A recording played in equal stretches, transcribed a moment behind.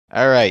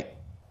All right.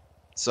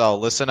 So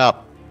listen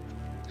up.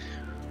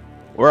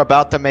 We're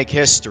about to make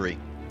history.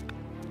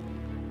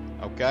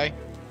 Okay?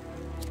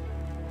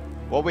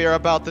 What we are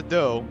about to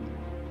do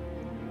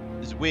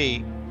is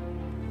we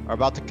are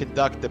about to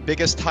conduct the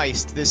biggest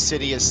heist this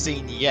city has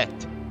seen yet.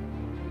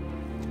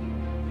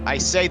 I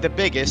say the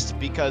biggest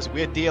because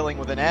we're dealing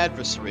with an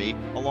adversary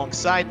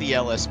alongside the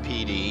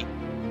LSPD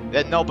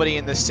that nobody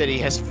in this city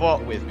has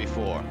fought with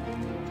before.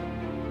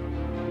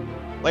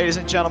 Ladies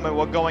and gentlemen,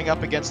 we're going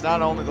up against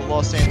not only the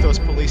Los Santos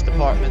Police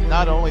Department,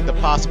 not only the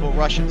possible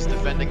Russians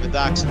defending the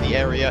docks in the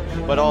area,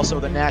 but also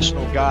the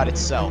National Guard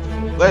itself.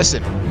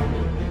 Listen,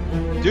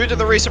 due to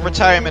the recent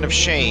retirement of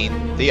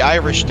Shane, the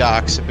Irish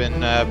docks have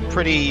been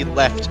pretty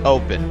left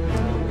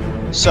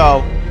open.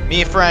 So,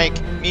 me,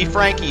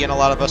 Frankie, and a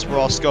lot of us were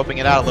all scoping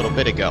it out a little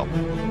bit ago.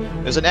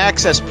 There's an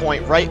access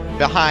point right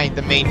behind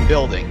the main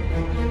building,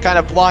 kind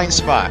of blind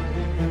spot,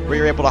 where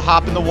you're able to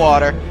hop in the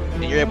water,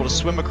 and you're able to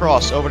swim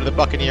across over to the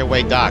Buccaneer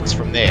Way docks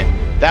from there.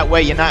 That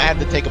way you're not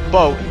having to take a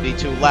boat and be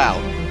too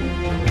loud.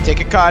 You take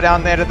a car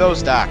down there to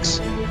those docks.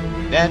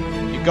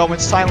 Then you go in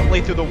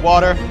silently through the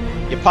water,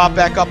 you pop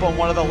back up on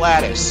one of the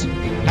ladders.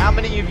 How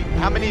many of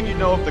you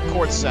know of the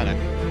court center?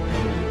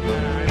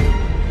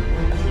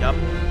 Yep.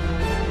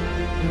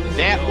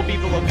 That will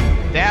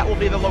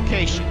be the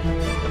location.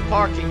 The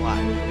parking lot.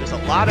 There's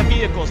a lot of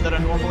vehicles that are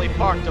normally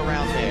parked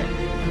around there.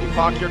 We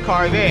park your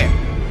car there.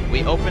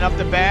 We open up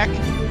the back.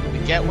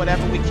 Get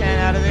whatever we can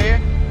out of there,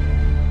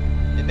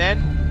 and then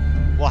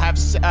we'll have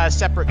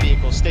separate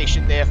vehicles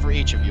stationed there for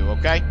each of you,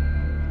 okay?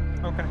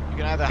 Okay. You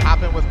can either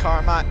hop in with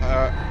Carmine,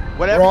 or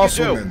whatever you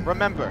do.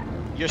 Remember,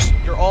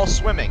 you're all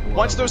swimming. Whoa.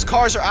 Once those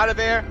cars are out of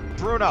there,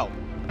 Bruno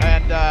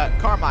and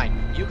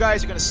Carmine, you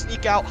guys are going to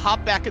sneak out,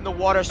 hop back in the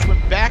water, swim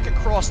back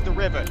across the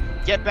river,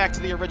 get back to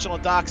the original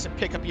docks, and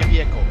pick up your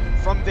vehicle.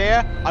 From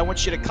there, I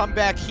want you to come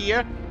back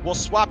here. We'll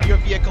swap your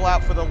vehicle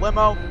out for the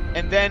limo,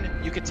 and then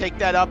you can take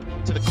that up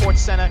to the court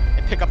center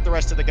and pick up the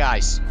rest of the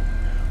guys.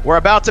 We're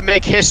about to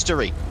make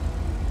history.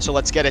 So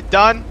let's get it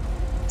done.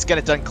 Let's get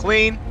it done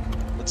clean.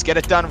 Let's get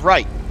it done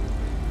right.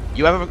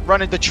 You ever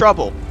run into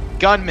trouble?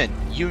 Gunman,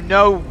 you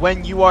know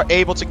when you are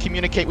able to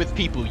communicate with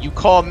people. You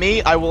call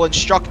me, I will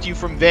instruct you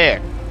from there.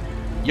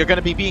 You're going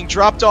to be being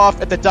dropped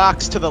off at the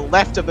docks to the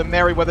left of the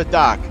Merriweather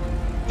dock.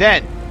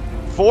 Then,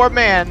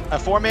 a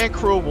four-man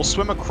crew will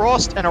swim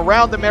across and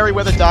around the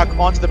Merriweather dock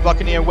onto the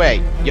Buccaneer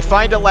Way. You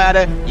find a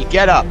ladder, you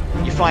get up.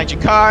 You find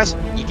your cars,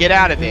 you get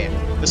out of there.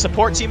 The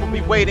support team will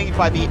be waiting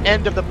by the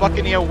end of the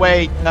Buccaneer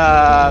Way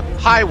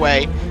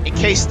highway in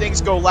case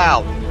things go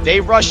loud. They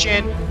rush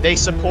in, they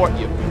support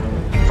you.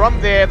 From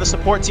there, the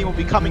support team will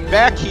be coming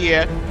back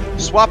here,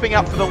 swapping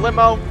out for the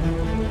limo.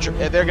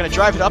 They're going to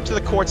drive it up to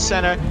the court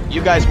center.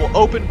 You guys will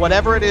open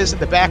whatever it is in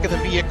the back of the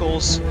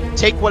vehicles,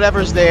 take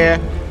whatever's there,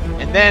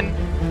 and then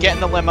get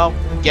in the limo,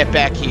 get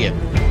back here.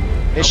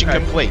 Mission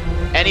complete.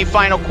 Any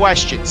final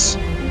questions?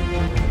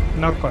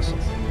 No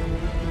questions.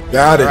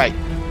 Got it. All right.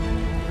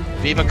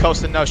 Viva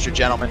Costa Nostra,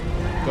 gentlemen.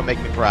 Go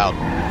make me proud.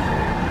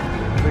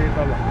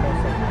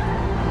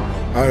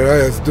 All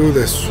right, let's do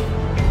this.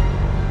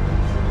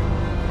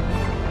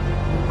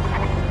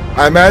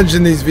 I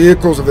imagine these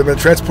vehicles, if they've been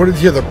transported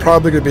here, they're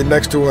probably going to be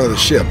next to one of the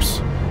ships.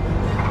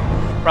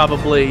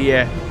 Probably,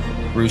 yeah.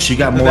 Bruce, you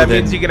got more that than...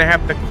 means you're going to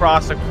have to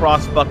cross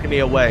across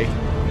Buccaneer Way.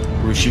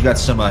 Bruce, you got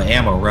some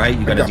ammo, right?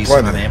 You got a decent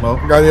amount of ammo?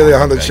 I got nearly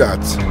 100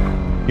 shots.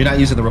 You're not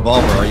using the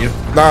revolver, are you?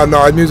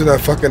 No, I'm using a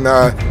fucking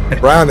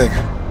Browning.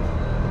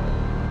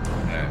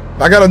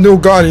 I got a new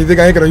gun. You think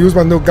I ain't going to use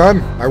my new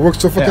gun? I worked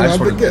so fucking hard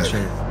to get.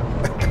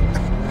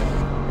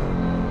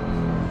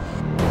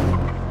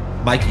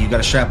 Mikey, you got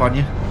a strap on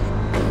you?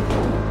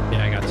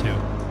 Yeah, I got two.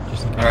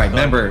 Just in case. All right,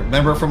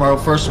 remember from our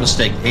first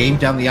mistake, aim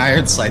down the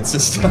iron sights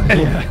this time.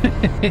 Yeah.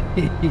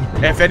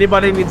 If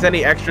anybody needs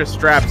any extra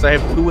straps, I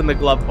have two in the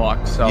glove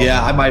box. So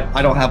yeah,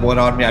 I don't have one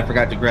on me. I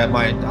forgot to grab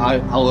mine.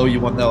 I'll owe you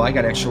one though. I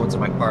got extra ones in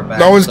my car back.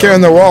 No one's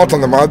carrying their wallet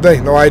on them, are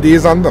they? No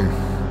IDs on them.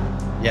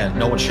 Yeah,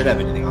 no one should have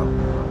anything on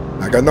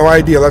them. I got no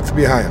ID left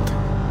behind.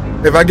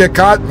 If I get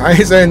caught, I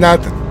ain't saying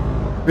nothing.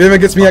 If it even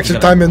gets me extra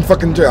time in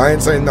fucking jail, I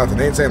ain't saying nothing.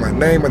 I ain't saying my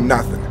name or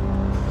nothing.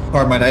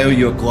 Carmine, I owe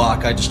you a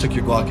Glock. I just took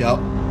your Glock out.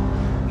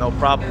 no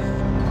problem.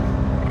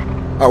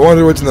 I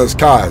wonder what's in those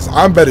cars.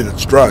 I'm betting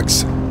it's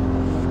drugs.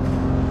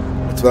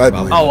 That's what I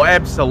believe. Oh,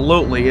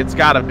 absolutely. It's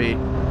gotta be.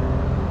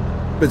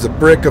 It's a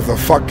brick of the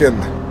fucking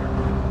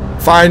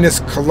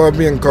finest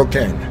Colombian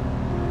cocaine.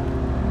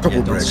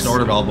 Couple bricks. Don't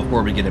snort it all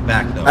before we get it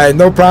back, though. Hey,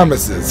 no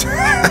promises.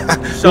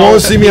 So you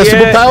won't see me as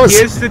superpowers?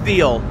 Here's the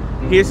deal.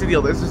 Here's the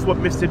deal. This is what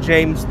Mr.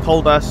 James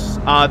told us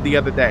the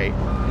other day.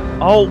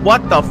 Oh,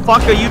 what the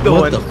fuck are you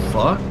doing? What the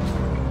fuck?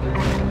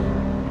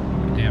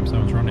 Damn,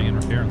 someone's running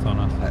interference on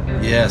us.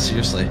 Yeah,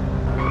 seriously.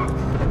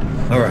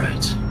 All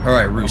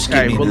right, Roos.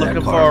 Okay, we're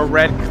looking for a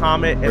red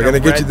Comet and We're gonna a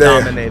get red you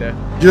there. Dominator.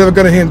 You have a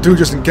gun in hand too,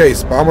 just in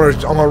case. But I'm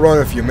gonna run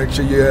with you. Make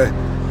sure you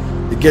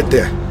get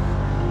there.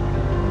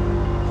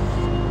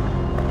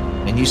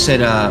 And you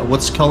said,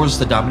 what's colors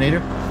the Dominator?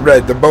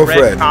 Red. They're both red.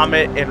 Red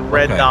Comet and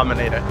red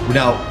Dominator.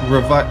 Now,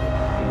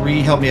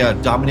 help me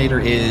out. Dominator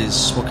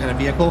is what kind of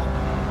vehicle?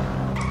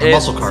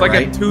 muscle car, It's like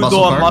right? a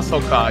two-door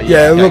muscle car.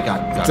 Yeah, look,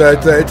 got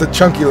it's a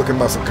chunky looking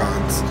muscle car.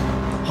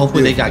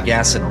 Hopefully they got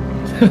gas in them.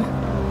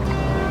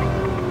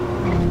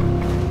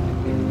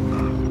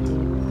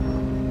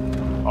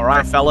 All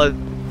right, fellas.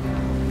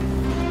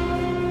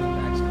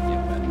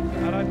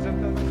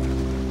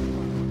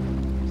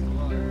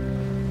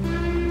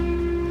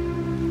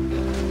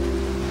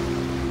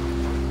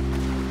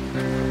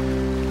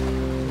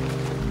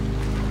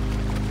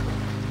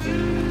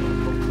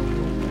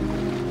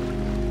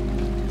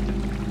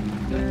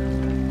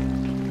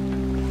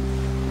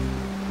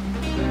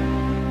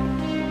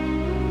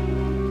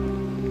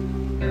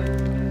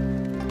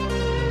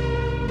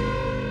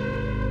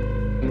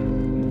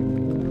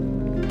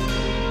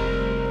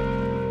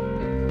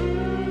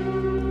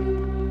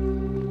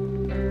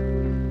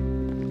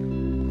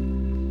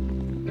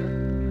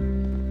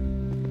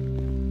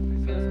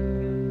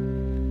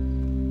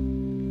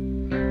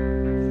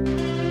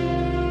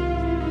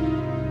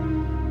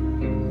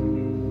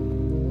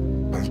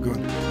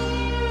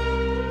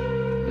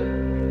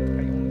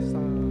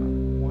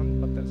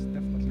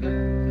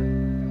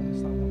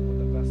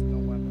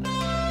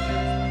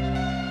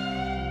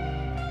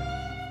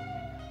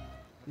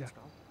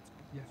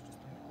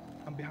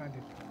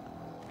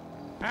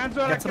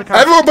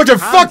 Everyone put your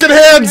fucking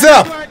hands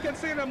up!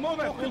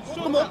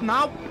 Come up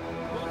now.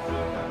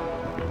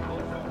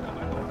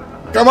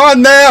 Come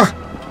on now!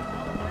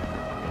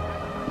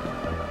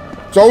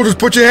 Soldiers,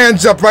 put your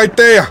hands up right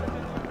there.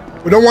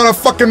 We don't want a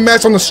fucking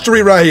mess on the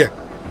street right here.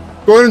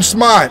 Go ahead and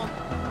smart.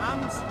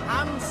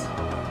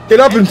 Get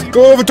up and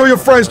go over to your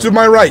friends to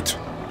my right.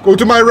 Go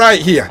to my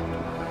right here.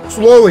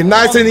 Slowly,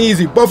 nice and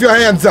easy. Both your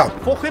hands up.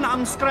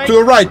 To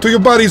the right, to your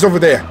buddies over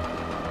there.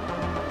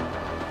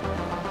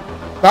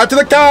 Not to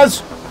the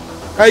cars.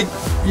 Hey,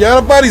 your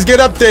other buddies, get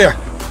up there.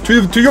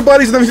 To your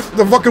buddies in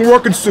the fucking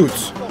working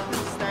suits.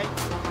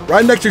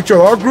 Right next to each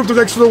other. Our group is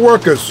next to the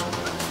workers.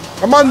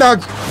 Come on now.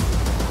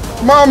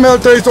 Come on,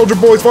 military soldier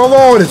boys, follow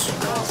orders.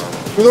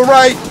 To the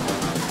right.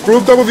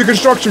 Grouped up with your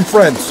construction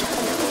friends.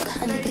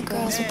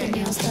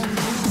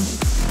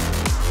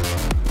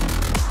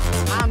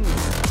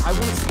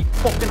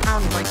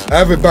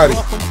 Everybody,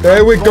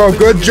 there we go.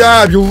 Good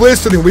job. You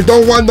listening? We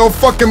don't want no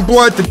fucking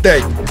blood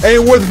today.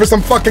 Ain't worth it for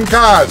some fucking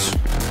cars.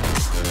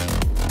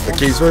 The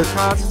keys for it.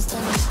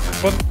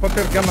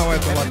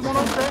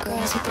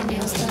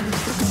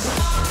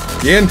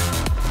 In.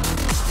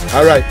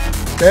 All right.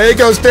 There you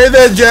go. Stay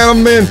there,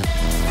 gentlemen.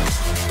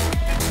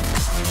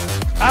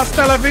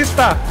 Hasta la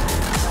vista.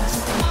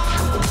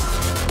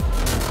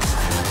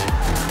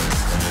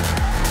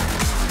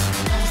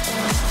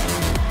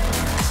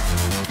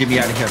 Get me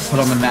out of here. Put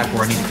on the map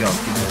where I need to go.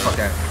 Get me the fuck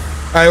out.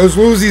 Alright, let's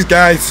lose these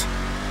guys.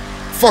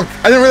 Fuck,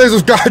 I didn't realize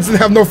those guards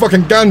didn't have no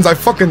fucking guns. I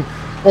fucking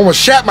almost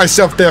shat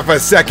myself there for a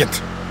second.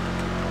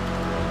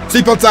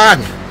 Seatbelts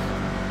on.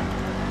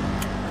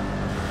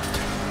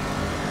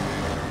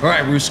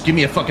 Alright, Roos, give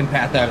me a fucking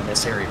path out of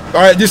this area.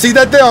 Alright, you see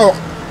that there?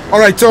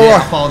 Alright, so, yeah,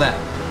 I'll follow that.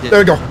 Yeah. There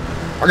we go.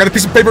 I got a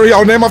piece of paper here.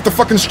 I'll name off the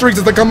fucking streets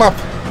as they come up.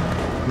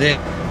 Yeah.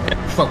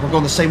 Fuck, we're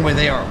going the same way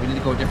they are. We need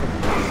to go a different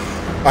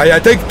way.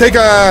 Alright, take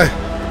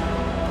a...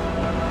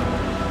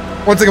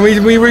 One second,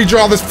 we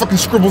redraw this fucking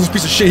scribble, this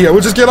piece of shit here.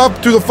 We'll just get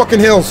up to the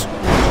fucking hills.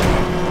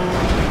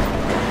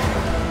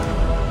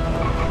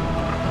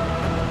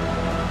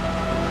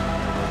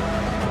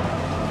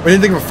 We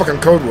didn't think of a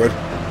fucking code word.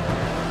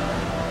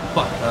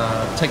 Fuck,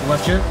 take a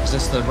left here? Is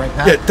this the right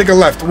path? Yeah, take a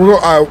left.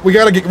 We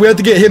have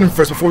to get hidden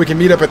first before we can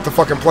meet up at the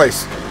fucking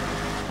place.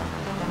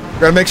 We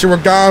gotta make sure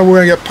we're gone, we're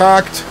gonna get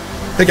parked.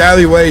 Take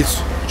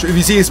alleyways. If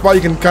you see a spot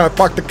you can kind of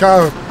park the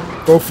car,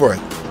 go for it.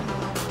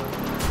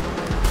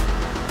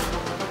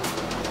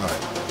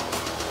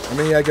 I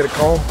mean, I get a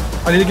call.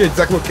 I need to get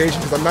exact location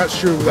because I'm not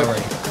sure where that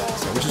is.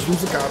 So we just lose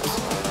the cops.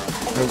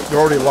 They're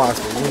already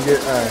lost, but we can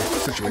get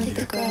situated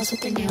here.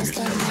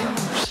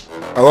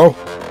 Hello?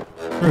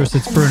 Bruce,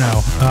 it's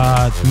Bruno.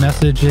 The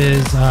message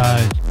is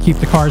keep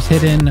the cars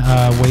hidden,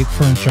 wait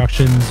for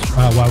instructions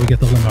while we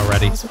get the limo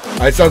ready.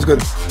 Alright, sounds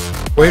good.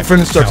 Wait for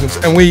instructions.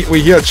 And we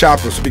hear a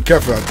chopper, so be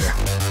careful out there.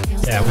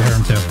 Yeah, we hear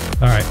him too.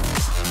 Alright.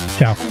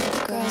 Ciao.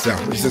 So,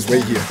 he says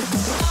wait here.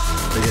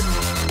 Stay hidden.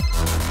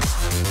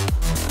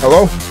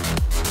 Hello?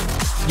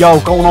 Yo,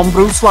 going on,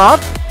 Bruce, lad?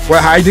 We're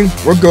hiding.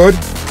 We're good.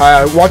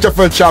 Watch out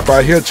for a chopper.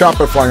 I hear a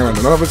chopper flying around.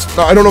 I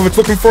don't know if it's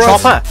looking for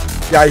us. Chopper?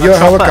 Yeah, I hear a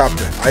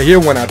helicopter. I hear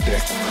one out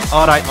there.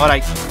 All right.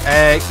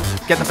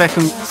 Get the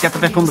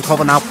Vic under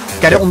cover now.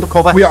 Get it under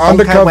cover. We are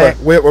undercover.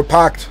 We're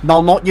parked.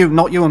 No, not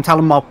you. I'm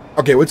telling Mo.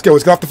 Okay, let's go.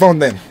 Let's get off the phone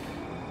then.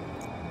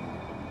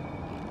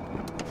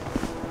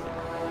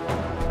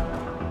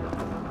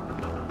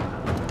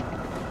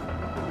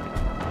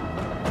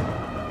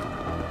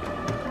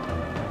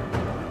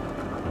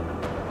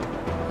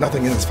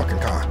 Nothing in this fucking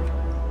car.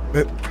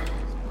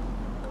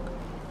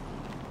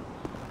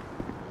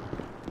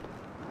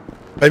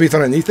 Maybe it's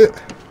underneath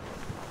it?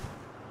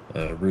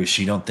 Roosh,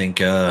 you don't think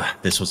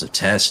this was a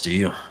test, do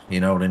you? You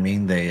know what I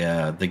mean?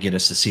 They get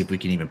us to see if we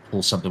can even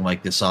pull something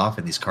like this off,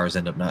 and these cars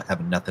end up not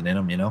having nothing in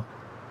them, you know?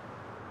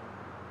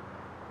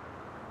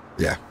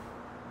 Yeah.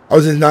 I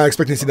was not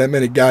expecting to see that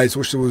many guys.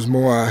 Wish there was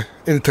more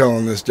intel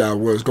on this job.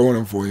 What I was going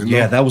in for, you know?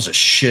 Yeah, that was a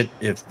shit.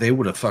 If they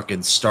would have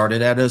fucking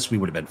started at us, we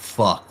would have been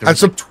fucked. There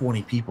was like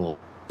 20 people.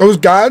 Those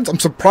guys, I'm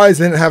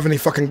surprised they didn't have any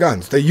fucking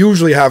guns. They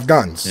usually have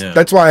guns. Yeah.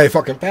 That's why I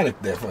fucking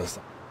panicked there first.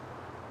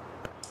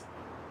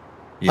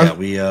 Yeah,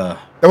 we have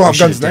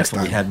guns next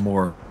time. Had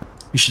more.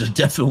 We should have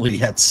definitely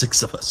had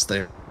 6 of us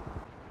there.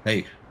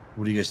 Hey,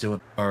 what are you guys doing?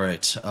 All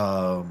right.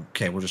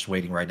 Okay, we're just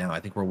waiting right now.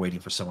 I think we're waiting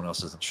for someone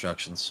else's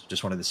instructions.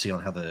 Just wanted to see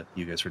on how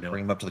you guys were doing.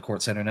 Bring them up to the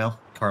court center now.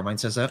 Carmine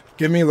says that.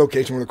 Give me a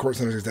location where the court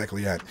center is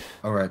exactly at.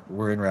 All right,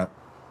 we're en route.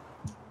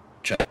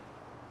 Check.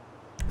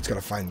 Just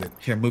gotta find it.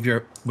 Here, move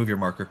your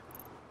marker.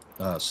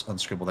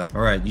 Unscribble that.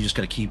 All right, you just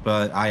gotta keep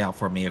an eye out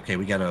for me. Okay,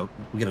 we gotta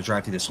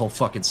drive through this whole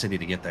fucking city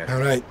to get there. All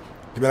right,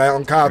 keep an eye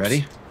on cops.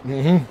 Ready?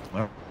 Mm-hmm.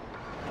 Well,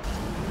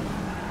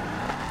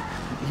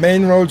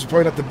 main roads are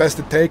probably not the best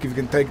to take. If you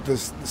can take the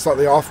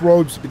slightly off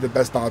roads, it'd be the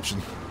best option.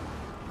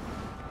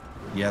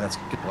 yeah, that's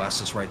gonna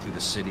blast us right through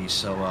the city.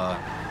 So,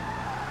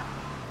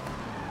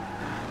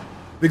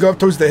 we go up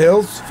towards the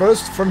hills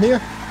first from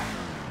here.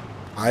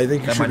 I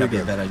think that might not be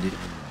a bad idea.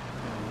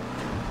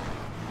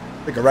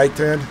 Take a right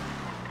turn.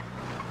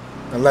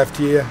 A left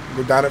here.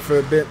 Go down it for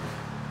a bit.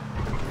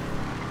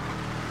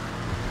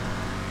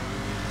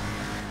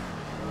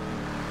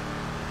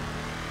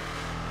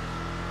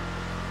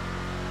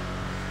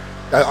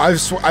 I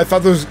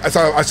thought those. I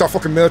saw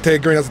fucking military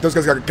green. I was like, those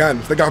guys got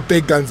guns. They got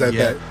big guns, I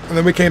bet. And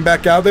then we came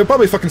back out. They were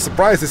probably fucking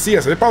surprised to see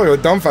us. They probably were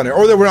dumbfounded,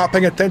 or they were not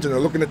paying attention. They're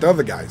looking at the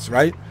other guys,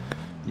 right?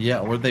 Yeah,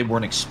 or they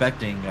weren't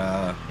expecting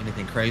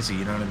anything crazy.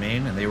 You know what I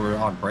mean? And they were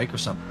on break or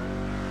something.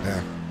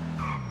 Yeah.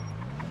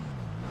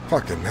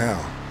 Fucking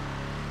hell.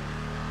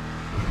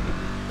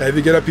 Hey, if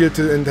you get up here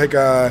and take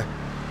a,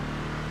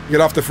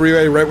 get off the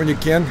freeway right when you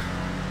can.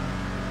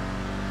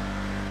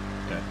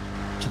 Okay.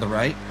 To the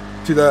right.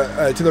 To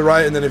the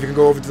right, and then if you can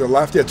go over to the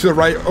left. Yeah, to the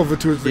right, over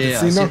to the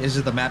casino. Is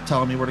it the map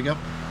telling me where to go?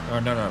 Or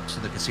no, to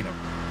the casino.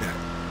 Yeah.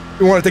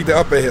 We want to take the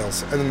upper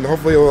hills, and then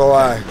hopefully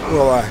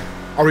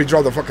I'll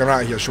redraw the fucking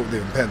route here shortly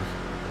in pen.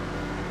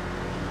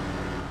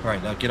 All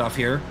right, now get off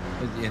here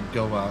and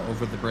go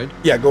over the bridge.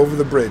 Yeah, go over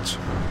the bridge.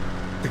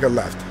 Take a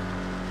left.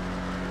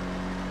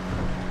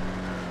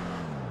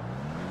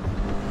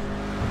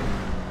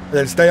 And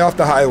then stay off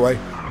the highway.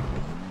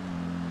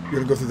 You're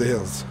gonna go through the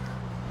hills.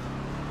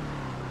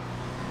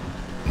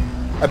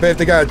 I bet if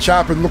they got a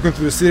chopper looking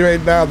through the city right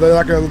now, they're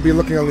not gonna be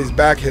looking on these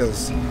back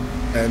hills.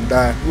 And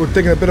we're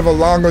taking a bit of a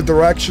longer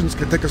direction. It's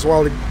gonna take us a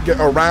while to get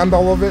around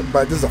all of it,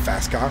 but this is a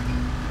fast car.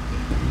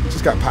 It's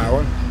just got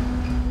power.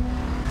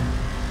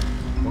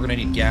 We're gonna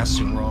need gas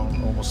soon. We're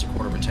almost a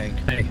quarter of a tank.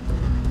 Hey.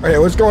 Okay,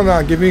 what's going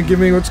on? Give me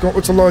what's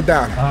the load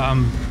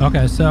down?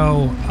 Okay,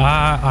 so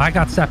I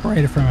got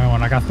separated from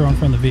everyone. I got thrown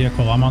from the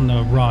vehicle. I'm on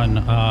the run.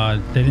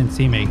 They didn't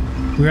see me.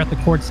 We were at the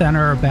court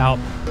center. About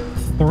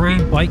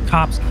 3 white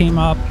cops came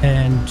up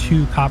and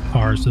 2 cop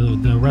cars. So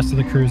the rest of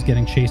the crew is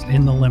getting chased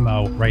in the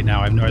limo right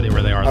now. I have no idea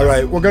where they are. All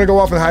right, we're gonna go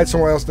off and hide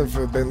somewhere else then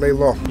for a bit. Lay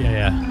low.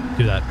 Yeah,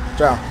 do that.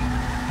 Ciao.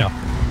 Yeah.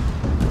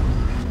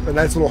 A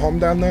nice little home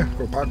down there.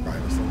 Go park by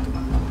it or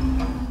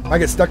something. I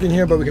get stuck in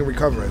here, but we can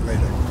recover it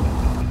later.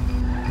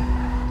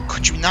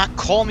 Could you not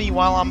call me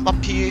while I'm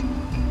up here?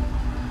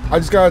 I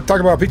just gotta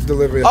talk about pizza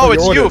delivery. Oh,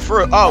 it's you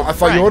for. Oh, I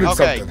thought you ordered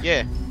something.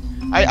 Yeah,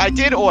 I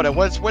did order.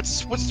 What's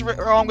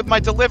wrong with my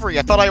delivery?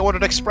 I thought I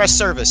ordered express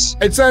service.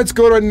 It's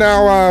good right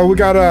now. We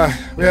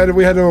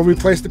had to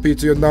replace the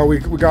pizza. No, we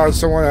got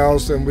someone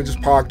else, and we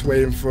just parked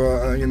waiting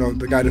for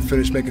the guy to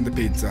finish making the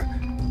pizza.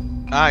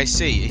 I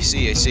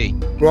see.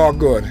 We're all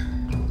good.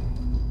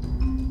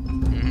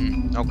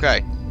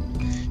 Okay.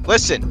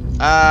 Listen.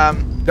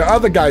 The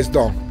other guys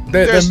don't.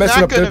 They're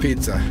messing up their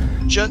pizza.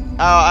 Just,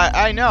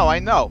 I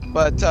know.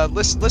 But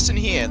listen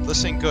here.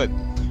 Listen good.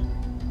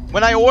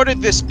 When I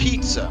ordered this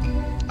pizza,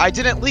 I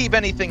didn't leave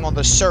anything on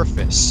the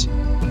surface.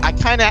 I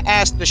kind of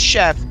asked the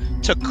chef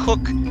to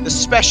cook the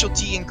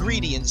specialty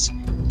ingredients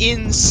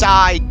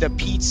inside the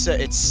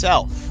pizza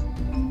itself.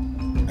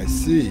 I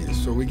see.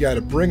 So we got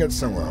to bring it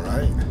somewhere,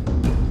 right?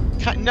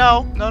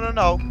 No.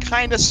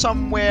 Kind of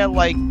somewhere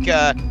like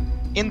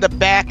in the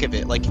back of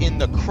it, like in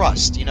the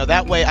crust.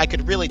 That way I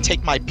could really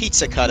take my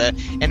pizza cutter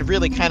and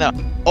really kind of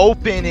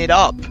open it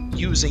up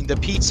using the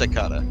pizza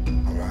cutter.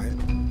 All right.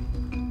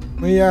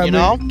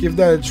 Well, give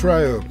that a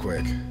try real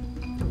quick.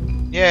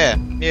 Yeah.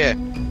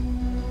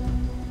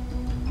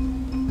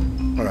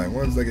 All right,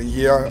 1 second.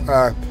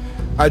 Yeah.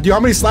 How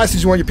many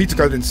slices you want your pizza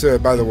cutter in, sir?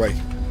 By the way.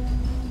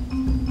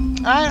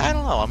 I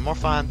don't know. I'm more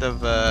fond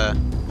of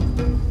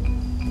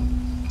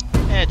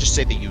just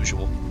say the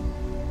usual.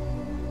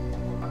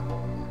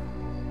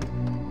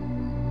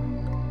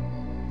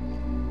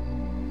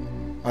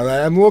 All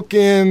right, I'm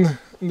looking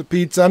in the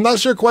pizza. I'm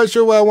not quite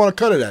sure where I want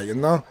to cut it at,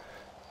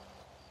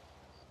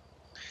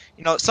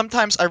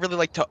 Sometimes I really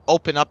like to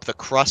open up the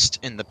crust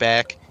in the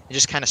back and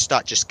just kind of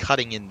start just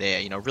cutting in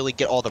there, really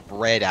get all the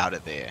bread out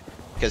of there.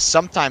 Because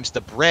sometimes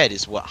the bread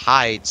is what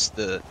hides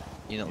the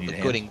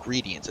good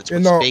ingredients. It's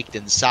what's baked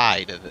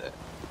inside of it.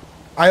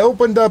 I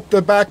opened up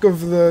the back of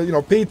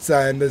the, pizza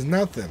and there's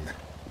nothing.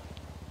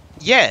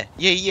 Yeah.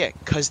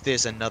 Cause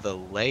there's another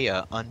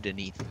layer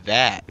underneath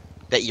that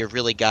you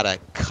really gotta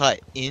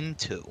cut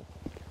into.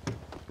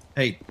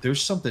 Hey,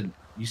 there's something.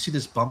 You see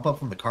this bump up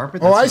from the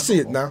carpet? Oh, I see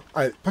it now.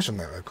 I push on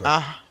that real quick.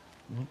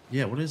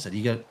 Yeah, what is that?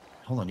 You got...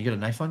 Hold on, you got a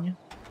knife on you?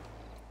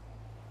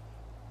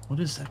 What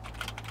is that?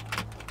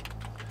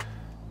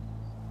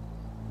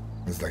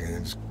 It's like,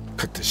 just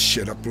cut this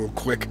shit up real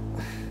quick.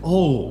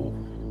 Oh,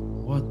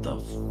 what the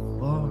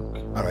fuck?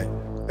 All right,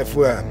 if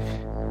we're...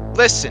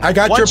 Listen, I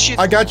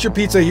got your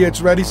pizza here.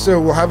 It's ready, so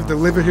we'll have it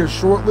delivered here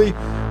shortly.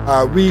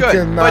 We Good,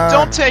 can. But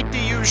don't take the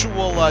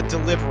usual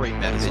delivery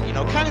method. You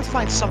know, kind of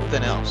find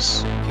something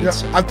else. Yeah,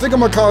 I think I'm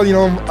gonna call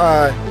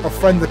a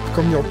friend to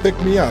come pick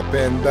me up,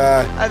 and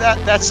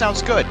that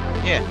sounds good.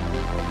 Yeah.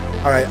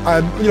 All right,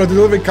 the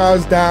delivery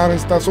car's down and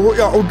stuff. So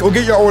we'll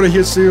get your order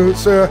here,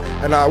 sir,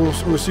 and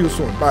we'll see you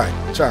soon. Bye.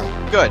 Ciao.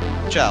 Good.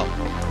 Ciao.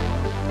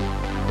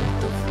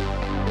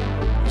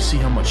 You see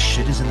how much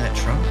shit is in that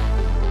trunk?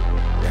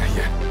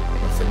 Yeah.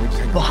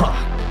 Fuck.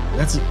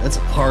 That's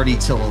a party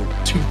till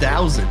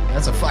 2000.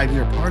 That's a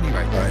 5-year party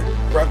right now.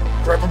 All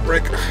right, grab a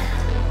break. All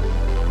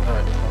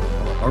right.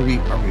 Are we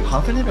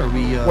huffing it? Or are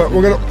we?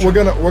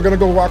 We're gonna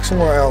go walk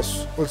somewhere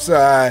else. Let's.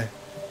 I'm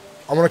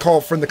gonna call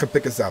a friend to come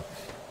pick us up.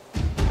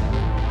 All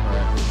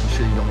right. You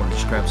sure you don't want to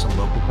just grab some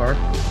local car?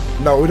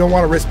 No, we don't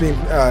want to risk being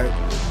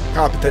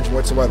caught potential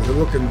whatsoever. They're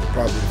looking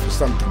probably for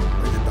something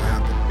that did not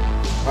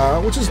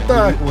happen. Which is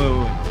Wait.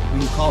 Will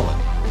you call it?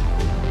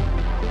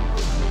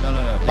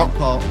 No. Don't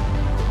call.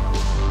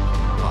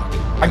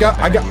 I got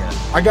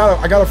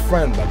a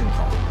friend I can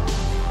call.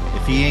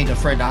 If he ain't a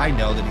friend I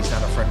know, then he's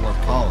not a friend worth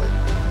calling.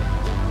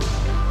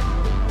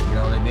 You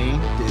know what I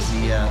mean? Is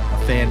he a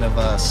fan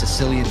of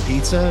Sicilian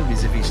pizza?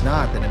 Because if he's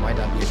not, then it might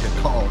not be a good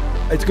call.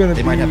 It's going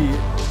to be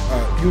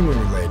union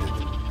related,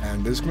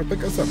 and they're just going to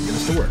pick us up, get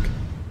us to work.